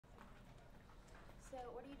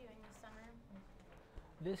you doing this summer?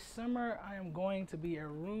 This summer, I am going to be a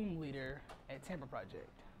room leader at Tampa Project.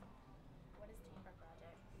 What is Tampa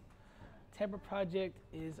Project? Tampa Project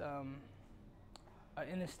is an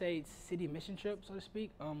in-the-States city mission trip, so to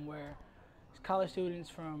speak, where college students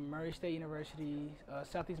from Murray State University,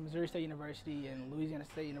 Southeast Missouri State University, and Louisiana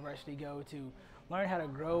State University go to learn how to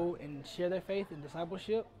grow and share their faith in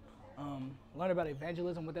discipleship, learn about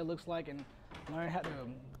evangelism, what that looks like, and learn how to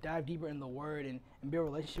dive deeper in the Word and build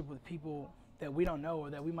a relationship with people that we don't know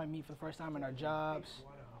or that we might meet for the first time in our jobs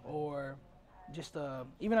or just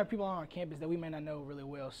even our people on our campus that we may not know really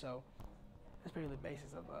well. So that's pretty the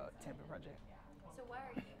basis of Tampa Project. So why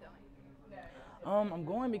are you going? I'm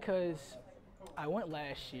going because I went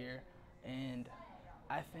last year, and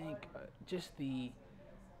I think just the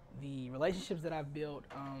relationships that I've built,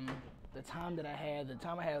 the time that I had, the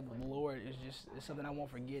time I had with the Lord is something I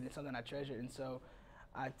won't forget. It's something I treasure, and so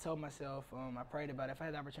I told myself, I prayed about it. If I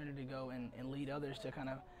had the opportunity to go and lead others to kind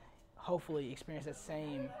of hopefully experience that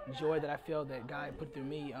same joy that I feel that God put through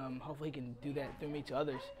me, hopefully He can do that through me to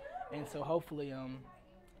others. And so hopefully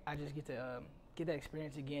I just get to get that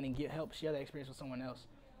experience again and help share that experience with someone else.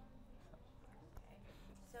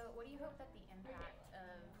 So what do you hope that the impact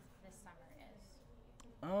of this summer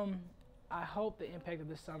is? I hope the impact of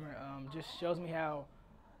this summer just shows me how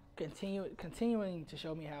continuing to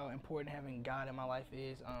show me how important having God in my life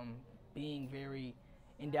is, being very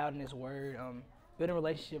endowed in His Word, building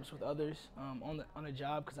relationships with others on the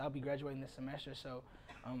job, because I'll be graduating this semester. So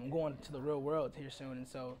I'm going to the real world here soon, and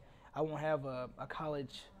so I won't have a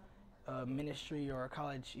college ministry or a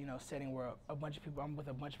college setting where I'm with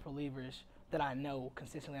a bunch of believers that I know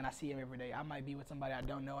consistently and I see them every day. I might be with somebody I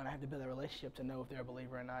don't know, and I have to build a relationship to know if they're a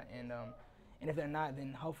believer or not. And if they're not,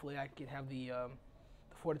 then hopefully I could have the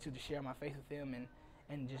fortitude to share my faith with them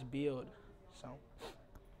and just build. So.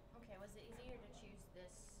 Okay, was it easier to choose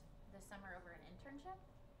this summer over an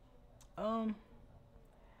internship?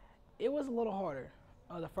 It was a little harder.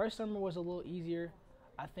 The first summer was a little easier.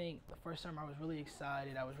 I think the first summer I was really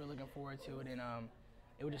excited. I was really looking forward to it, and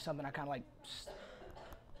it was just something I kind of like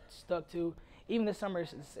stuck to. Even this summer,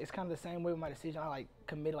 it's kind of the same way with my decision. I like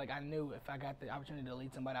committed, like I knew if I got the opportunity to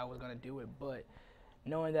lead somebody, I was going to do it. But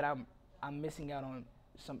knowing that I'm missing out on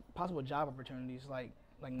some possible job opportunities, like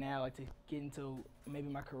now, like to get into maybe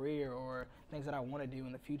my career or things that I want to do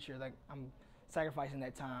in the future, like I'm sacrificing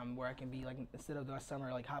that time where I can be like, instead of the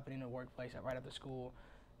summer like hopping into the workplace right after school,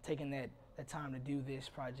 taking that time to do this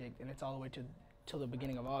project, and it's all the way till the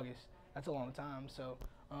beginning of August. That's a long time. So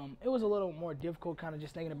it was a little more difficult, kind of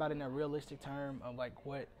just thinking about it in a realistic term of like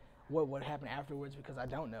what would happen afterwards, because I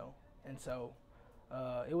don't know. And so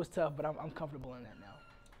it was tough, but I'm comfortable in that now.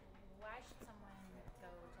 Why should someone go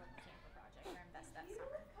to the Tampa Project or invest that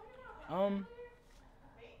summer?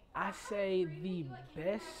 I say the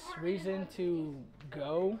best reason to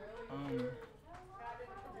go.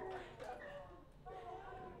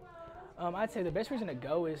 I'd say the best reason to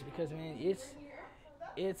go is because, man,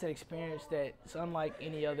 it's an experience that's unlike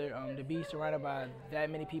any other. To be surrounded by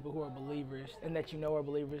that many people who are believers and that you know are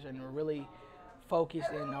believers and are really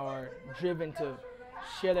focused and are driven to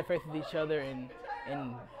share their faith with each other and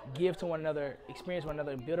give to one another, experience one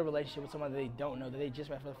another, build a relationship with someone that they don't know, that they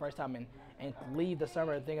just met for the first time, and leave the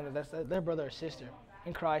summer thinking that that's their brother or sister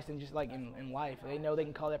in Christ, and just like in life. They know they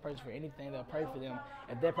can call that person for anything. They'll pray for them.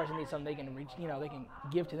 If that person needs something, they can reach, they can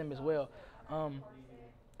give to them as well.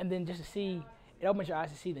 And then just to see, it opens your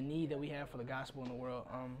eyes to see the need that we have for the gospel in the world.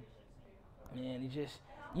 And it just,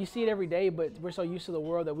 you see it every day, but we're so used to the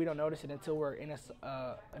world that we don't notice it until we're in an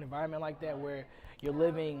environment like that where you're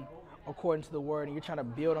living according to the word and you're trying to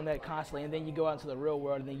build on that constantly, and then you go out into the real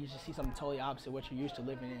world and then you just see something totally opposite of what you're used to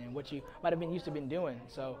living in and what you might have been used to been doing.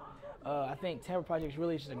 So I think Tampa Project is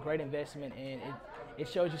really just a great investment, and it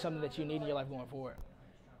shows you something that you need in your life going forward.